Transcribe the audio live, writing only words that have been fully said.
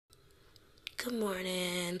good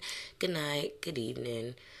morning, good night, good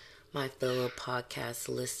evening, my fellow podcast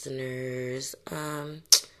listeners.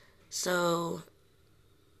 So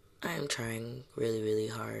I am trying really, really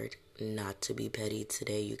hard not to be petty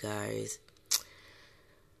today, you guys.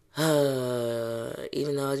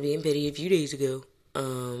 Even though I was being petty a few days ago.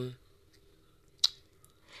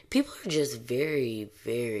 People are just very,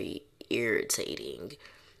 very irritating.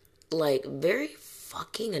 Like, very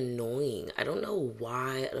fucking annoying. I don't know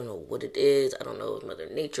why. I don't know what it is. I don't know if Mother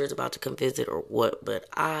Nature is about to come visit or what, but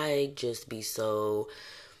I just be so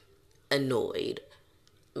annoyed.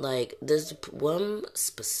 Like, this one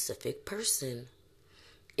specific person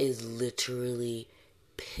is literally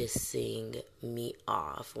pissing me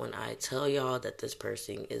off when I tell y'all that this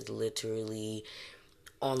person is literally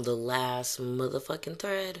on the last motherfucking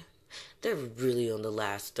thread. They're really on the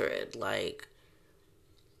last thread. Like,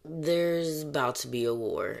 there's about to be a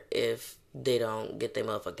war if they don't get their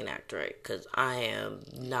motherfucking act right. Because I am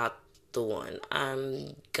not the one.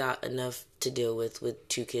 I'm got enough to deal with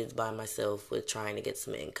two kids by myself with trying to get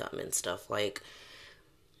some income and stuff. Like,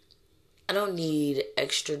 I don't need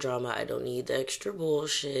extra drama. I don't need the extra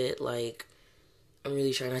bullshit. Like, I'm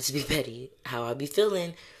really trying not to be petty. How I be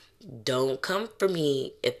feeling. Don't come for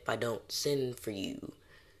me if I don't send for you.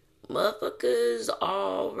 Motherfuckers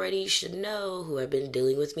already should know who have been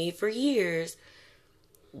dealing with me for years.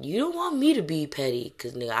 You don't want me to be petty,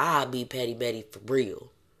 because nigga, I'll be petty Betty for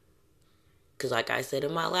real. Because like I said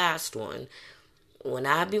in my last one, when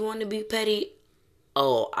I be wanting to be petty,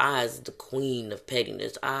 oh, I's the queen of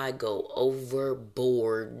pettiness. I go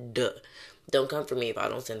overboard. Don't come for me if I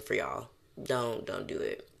don't send for y'all. Don't do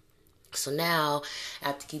it. So now, I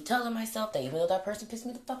have to keep telling myself that even though that person pissed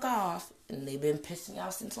me the fuck off, and they've been pissing me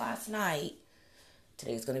off since last night,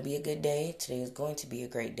 today's going to be a good day. Today is going to be a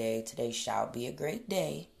great day. Today shall be a great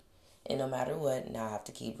day. And no matter what, now I have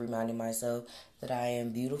to keep reminding myself that I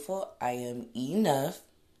am beautiful. I am enough.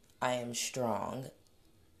 I am strong.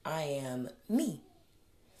 I am me.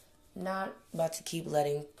 Not about to keep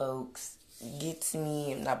letting folks get to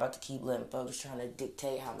me. I'm not about to keep letting folks trying to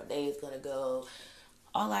dictate how my day is going to go.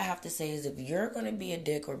 All I have to say is if you're going to be a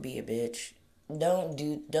dick or be a bitch, don't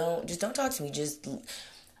talk to me.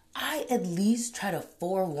 I at least try to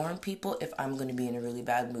forewarn people if I'm going to be in a really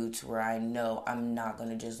bad mood to where I know I'm not going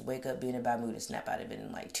to just wake up, be in a bad mood, and snap out of it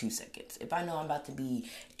in like 2 seconds. If I know I'm about to be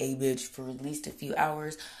a bitch for at least a few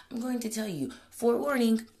hours, I'm going to tell you,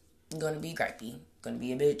 forewarning, I'm going to be gripey, going to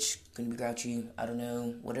be a bitch, going to be grouchy, I don't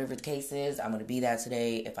know, whatever the case is, I'm going to be that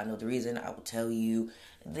today. If I know the reason, I will tell you.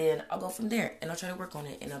 Then I'll go from there, and I'll try to work on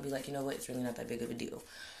it, and I'll be like, you know what, it's really not that big of a deal.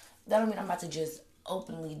 That don't mean I'm about to just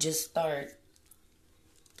openly just start,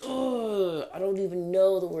 I don't even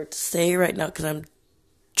know the word to say right now, because I'm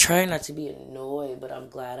trying not to be annoyed, but I'm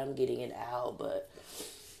glad I'm getting it out. But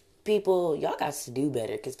people, y'all got to do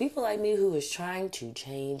better, because people like me who is trying to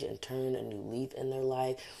change and turn a new leaf in their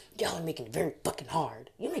life, y'all are making it very fucking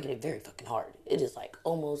hard. You're making it very fucking hard. It is like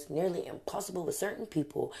almost nearly impossible with certain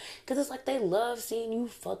people, because it's like they love seeing you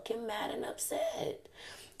fucking mad and upset.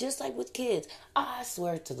 Just like with kids. I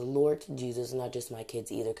swear to the Lord, to Jesus, not just my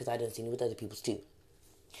kids either, because I done seen it with other people's too.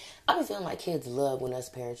 I be feeling like kids love when us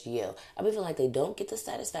parents yell. I be feeling like they don't get the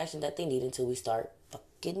satisfaction that they need until we start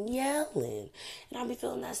fucking yelling. And I be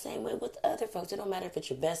feeling that same way with other folks. It don't matter if it's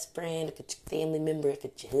your best friend, if it's your family member, if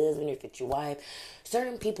it's your husband, or if it's your wife.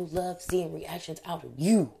 Certain people love seeing reactions out of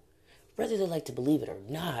you, whether they like to believe it or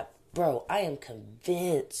not. Bro, I am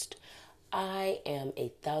convinced. I am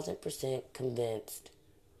 1,000% convinced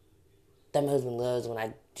that my husband loves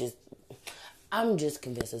when I'm just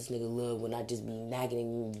convinced this nigga love when I just be nagging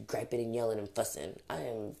and griping and yelling and fussing. I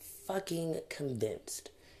am fucking convinced.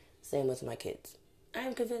 Same with my kids. I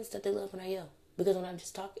am convinced that they love when I yell. Because when I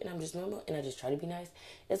just talk and I'm just normal and I just try to be nice,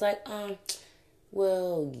 it's like,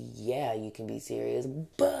 well, yeah, you can be serious,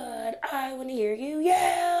 but I want to hear you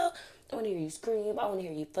yell. I want to hear you scream. I want to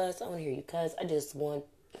hear you fuss. I want to hear you cuss. I just want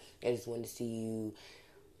to see you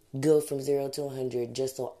go from 0 to 100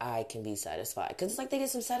 just so I can be satisfied. Because it's like they get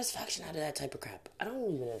some satisfaction out of that type of crap. I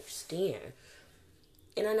don't even understand.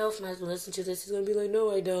 And I know if my husband listens to this, he's going to be like,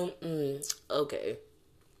 no, I don't. Okay.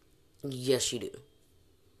 Yes, you do.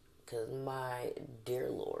 Because my dear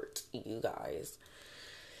Lord, you guys.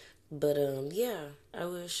 But, yeah, I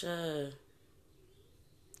wish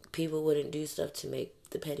people wouldn't do stuff to make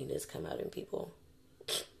the pettiness come out in people.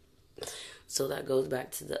 So that goes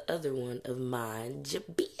back to the other one of mind your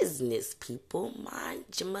business, people. Mind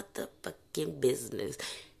your motherfucking business.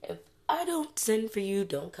 If I don't send for you,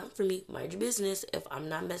 don't come for me. Mind your business. If I'm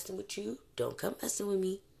not messing with you, don't come messing with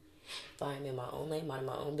me. If I'm in my own lane, minding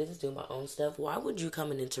my own business, doing my own stuff, why would you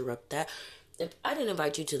come and interrupt that? If I didn't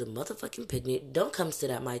invite you to the motherfucking picnic, don't come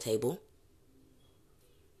sit at my table.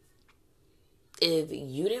 If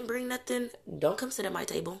you didn't bring nothing, don't come sit at my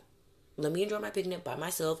table. Let me enjoy my picnic by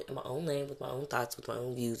myself in my own lane with my own thoughts, with my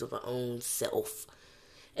own views, with my own self.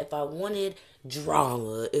 If I wanted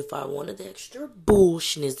drama, if I wanted the extra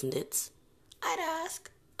bullshit, I'd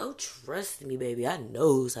ask. Oh, trust me, baby. I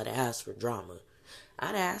knows how to ask for drama.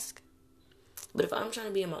 I'd ask. But if I'm trying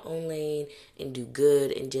to be in my own lane and do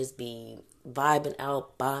good and just be vibing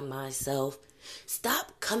out by myself,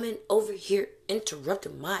 stop coming over here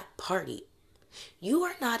interrupting my party. You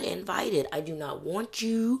are not invited. I do not want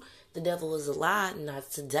you. The devil is a lie. Not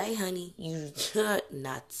today, honey. You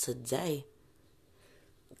not today.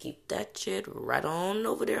 Keep that shit right on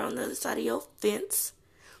over there on the other side of your fence.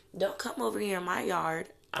 Don't come over here in my yard.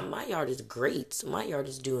 My yard is great. My yard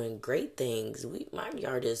is doing great things. My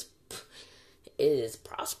yard is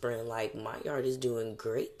prospering. Like, my yard is doing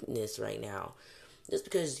greatness right now. Just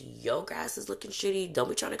because your grass is looking shitty, don't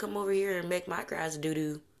be trying to come over here and make my grass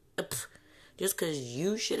doo-doo. Just because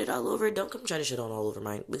you shit it all over, don't come try to shit on all over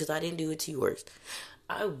mine, because I didn't do it to yours.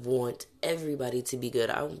 I want everybody to be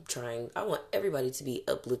good. I want everybody to be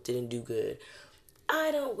uplifted and do good.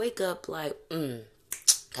 I don't wake up like,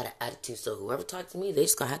 got an attitude, so whoever talks to me, they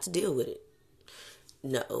just gonna have to deal with it.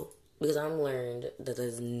 No, because I'm learned that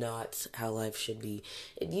is not how life should be.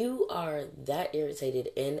 If you are that irritated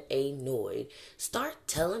and annoyed, start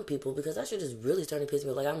telling people, because that shit is really starting to piss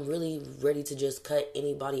me off. Like, I'm really ready to just cut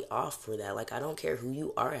anybody off for that. Like, I don't care who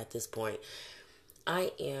you are at this point.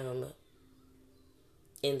 I am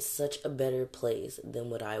in such a better place than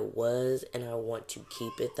what I was, and I want to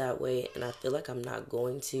keep it that way. And I feel like I'm not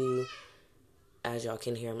going to, as y'all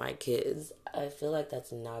can hear my kids, I feel like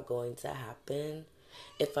that's not going to happen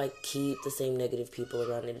if I keep the same negative people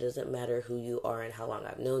around. It doesn't matter who you are and how long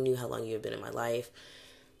I've known you, how long you've been in my life.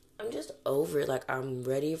 I'm just over it. Like, I'm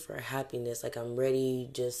ready for happiness. Like, I'm ready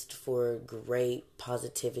just for great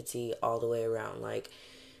positivity all the way around. Like,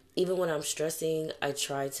 even when I'm stressing, I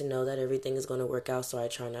try to know that everything is going to work out, so I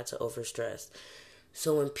try not to overstress.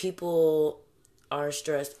 So when people are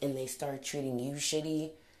stressed and they start treating you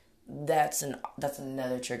shitty, that's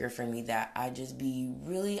another trigger for me, that I just be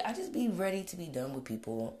ready to be done with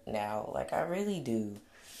people now. Like, I really do.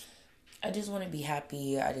 I just want to be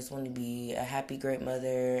happy. I just want to be a happy, great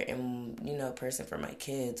mother and, person for my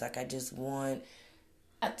kids. Like, I just want,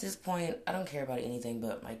 at this point, I don't care about anything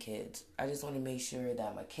but my kids. I just want to make sure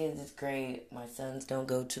that my kids is great. My sons don't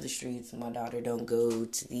go to the streets. My daughter don't go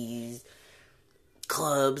to these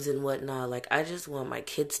clubs and whatnot. Like, I just want my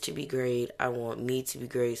kids to be great. I want me to be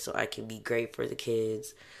great so I can be great for the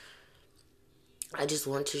kids. I just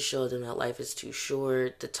want to show them that life is too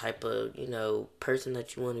short, the type of, person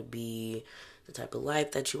that you want to be, the type of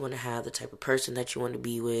life that you want to have, the type of person that you want to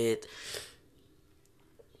be with.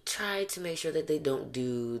 Try to make sure that they don't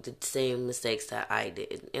do the same mistakes that I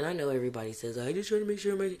did. And I know everybody says, I just try to make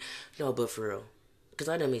sure no, but for real. Because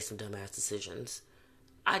I done made some dumbass decisions.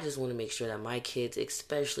 I just want to make sure that my kids,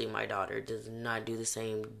 especially my daughter, does not do the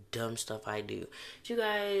same dumb stuff I do. You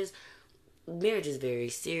guys, marriage is very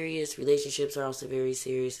serious. Relationships are also very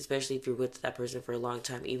serious, especially if you're with that person for a long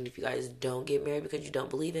time. Even if you guys don't get married because you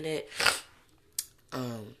don't believe in it.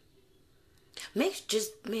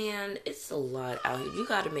 It's a lot out here. You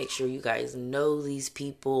got to make sure you guys know these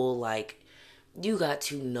people. Like, you got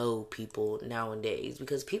to know people nowadays,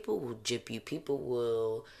 because people will gyp you.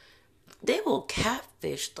 They will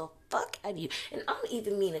catfish the fuck out of you. And I don't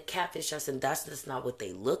even mean a catfish as in that's just not what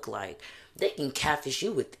they look like. They can catfish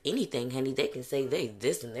you with anything, honey. They can say they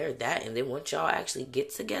this and they're that, and then once y'all actually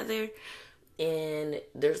get together and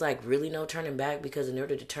there's like really no turning back, because in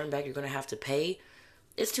order to turn back you're gonna have to pay.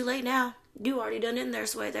 It's too late now. You already done in there,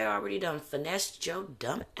 Sway. They already done finessed your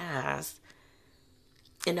dumb ass.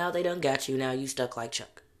 And now they done got you. Now you stuck like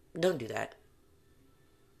Chuck. Don't do that.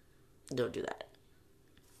 Don't do that.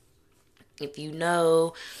 If you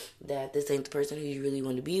know that this ain't the person who you really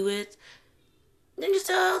want to be with, then just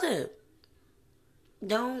tell them.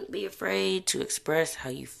 Don't be afraid to express how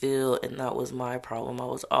you feel, and that was my problem. I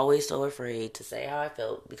was always so afraid to say how I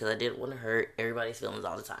felt because I didn't want to hurt everybody's feelings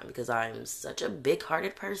all the time, because I'm such a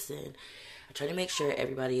big-hearted person. I try to make sure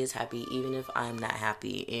everybody is happy, even if I'm not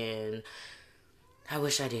happy, and I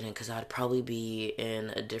wish I didn't, because I'd probably be in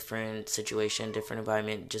a different situation, different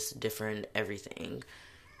environment, just different everything,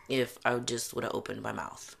 if I just would have opened my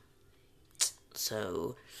mouth.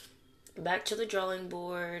 So, back to the drawing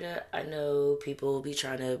board. I know people be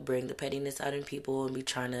trying to bring the pettiness out in people and be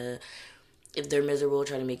trying to, if they're miserable,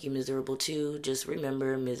 try to make you miserable too. Just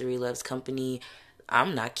remember, misery loves company.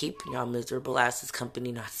 I'm not keeping y'all miserable asses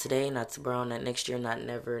company. Not today, not tomorrow, not next year, not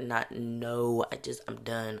never, not no. I'm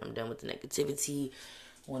done. I'm done with the negativity.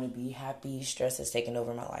 Want to be happy. Stress has taken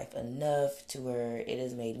over my life enough to where it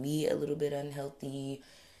has made me a little bit unhealthy.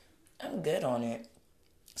 I'm good on it.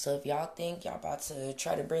 So if y'all think y'all about to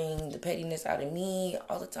try to bring the pettiness out of me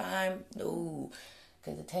all the time, no.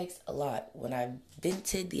 Because it takes a lot. When I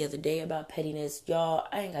vented the other day about pettiness, y'all,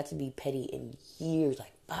 I ain't got to be petty in years.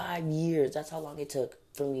 Like 5 years. That's how long it took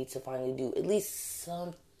for me to finally do at least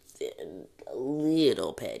something a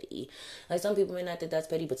little petty. Like, some people may not think that's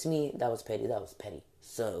petty, but to me, that was petty. That was petty.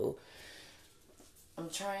 So I'm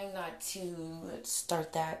trying not to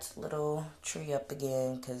start that little tree up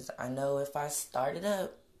again, because I know if I start it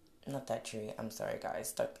up, not that tree, I'm sorry guys,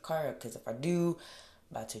 start the car up, because if I do,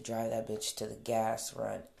 I'm about to drive that bitch to the gas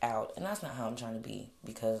run out, and that's not how I'm trying to be,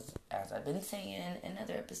 because as I've been saying in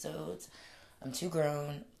other episodes, I'm too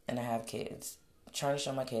grown and I have kids. I'm trying to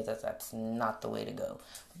show my kids that's not the way to go,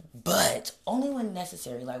 but only when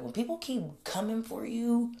necessary. Like, when people keep coming for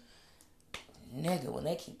you, nigga, when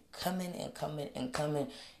they keep coming and coming and coming,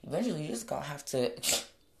 eventually you just gonna have to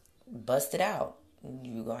bust it out.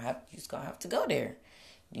 You just gonna have to go there.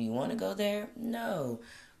 Do you want to go there? No.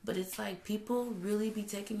 But it's like, people really be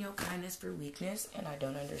taking your kindness for weakness, and I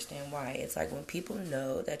don't understand why. It's like, when people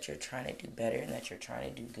know that you're trying to do better and that you're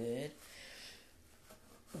trying to do good,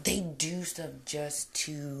 they do stuff just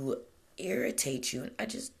to irritate you. And I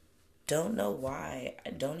just don't know why.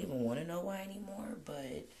 I don't even want to know why anymore,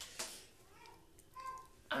 but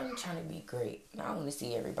I'm trying to be great. And I want to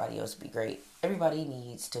see everybody else be great. Everybody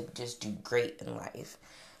needs to just do great in life.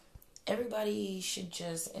 Everybody should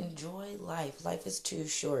just enjoy life. Life is too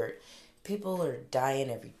short. People are dying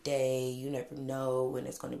every day. You never know when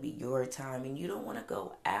it's going to be your time. And you don't want to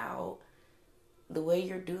go out the way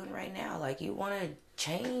you're doing right now. Like, you want to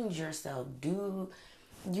change yourself. You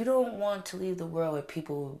don't want to leave the world with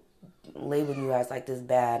people label you as like this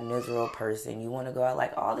bad, miserable person. You want to go out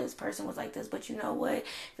like, oh, this person was like this, but you know what?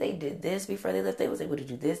 They did this before they left. They was able to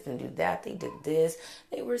do this and do that. They did this.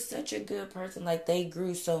 They were such a good person. Like, they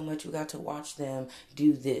grew so much. You got to watch them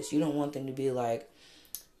do this. You don't want them to be like,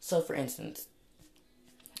 so for instance,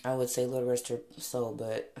 I would say Lord rest her soul,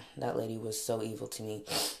 but that lady was so evil to me.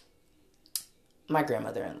 My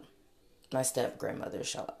grandmother and my step grandmother,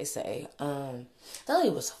 shall I say. That lady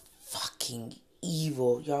was fucking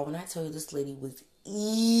evil. Y'all, when I tell you this lady was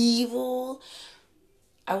evil,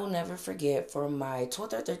 I will never forget, for my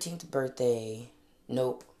 12th or 13th birthday,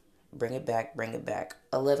 nope, bring it back,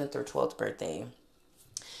 11th or 12th birthday,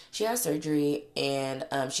 she had surgery, and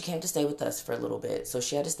she came to stay with us for a little bit, so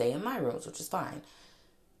she had to stay in my rooms, which is fine.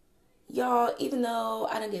 Y'all, even though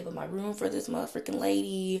I done gave up my room for this motherfucking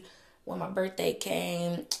lady, when my birthday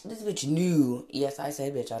came, this bitch knew, yes, I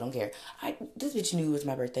said bitch, I don't care, this bitch knew it was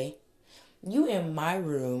my birthday. You in my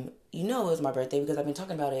room, you know it was my birthday, because I've been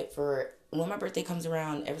talking about it for, when my birthday comes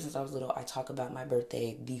around, ever since I was little, I talk about my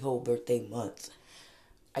birthday the whole birthday month.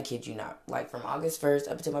 I kid you not. Like, from August 1st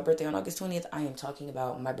up until my birthday on August 20th, I am talking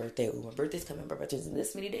about my birthday. Ooh, my birthday's coming, my birthday's in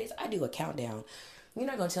this many days. I do a countdown. You're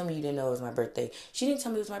not going to tell me you didn't know it was my birthday. She didn't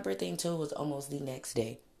tell me it was my birthday until it was almost the next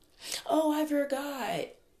day. Oh, I forgot.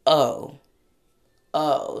 Oh,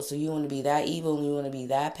 so you want to be that evil and you want to be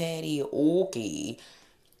that petty? Okay.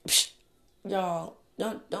 Psh, y'all,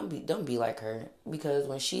 don't be like her, because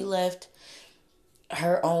when she left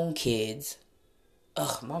her own kids,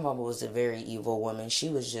 my mama was a very evil woman. She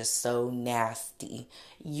was just so nasty.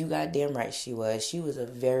 You goddamn right she was. She was a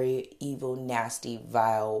very evil, nasty,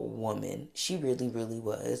 vile woman. She really, really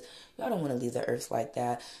was. Y'all don't want to leave the earth like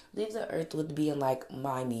that. Leave the earth with being like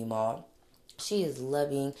my Meemaw. She is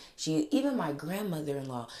loving. Even my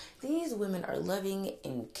grandmother-in-law. These women are loving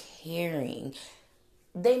and caring.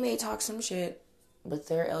 They may talk some shit, but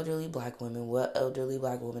they're elderly black women. What elderly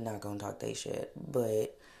black woman not gonna talk they shit?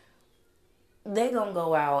 But they gonna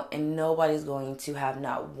go out and nobody's going to have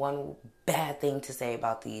not one bad thing to say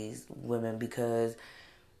about these women, because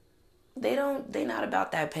they not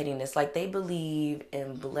about that pettiness. Like, they believe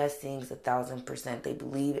in blessings 1,000%. They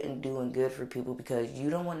believe in doing good for people, because you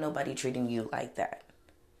don't want nobody treating you like that.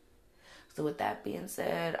 So with that being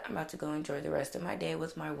said, I'm about to go enjoy the rest of my day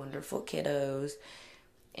with my wonderful kiddos,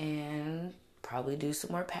 and probably do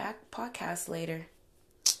some more podcasts later.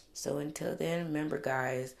 So until then, remember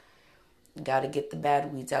guys, gotta get the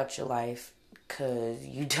bad weeds out your life, because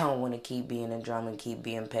you don't want to keep being in drama and keep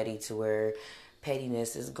being petty, to where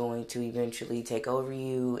pettiness is going to eventually take over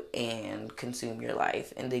you and consume your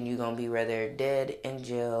life, and then you're gonna be rather dead, in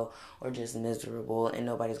jail, or just miserable, and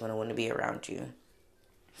nobody's gonna want to be around you.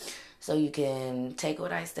 So you can take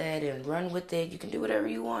what I said and run with it. You can do whatever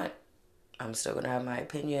you want. I'm still going to have my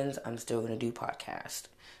opinions. I'm still going to do podcast.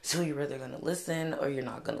 So you're either going to listen or you're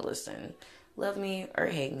not going to listen. Love me or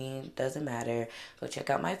hate me, doesn't matter. Go check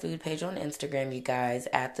out my food page on Instagram, you guys,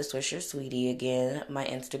 at the Swisher Sweetie. Again, my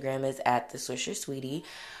Instagram is at the Swisher Sweetie.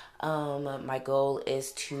 My goal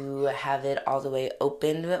is to have it all the way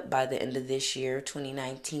open by the end of this year,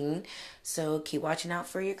 2019. So keep watching out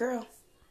for your girl.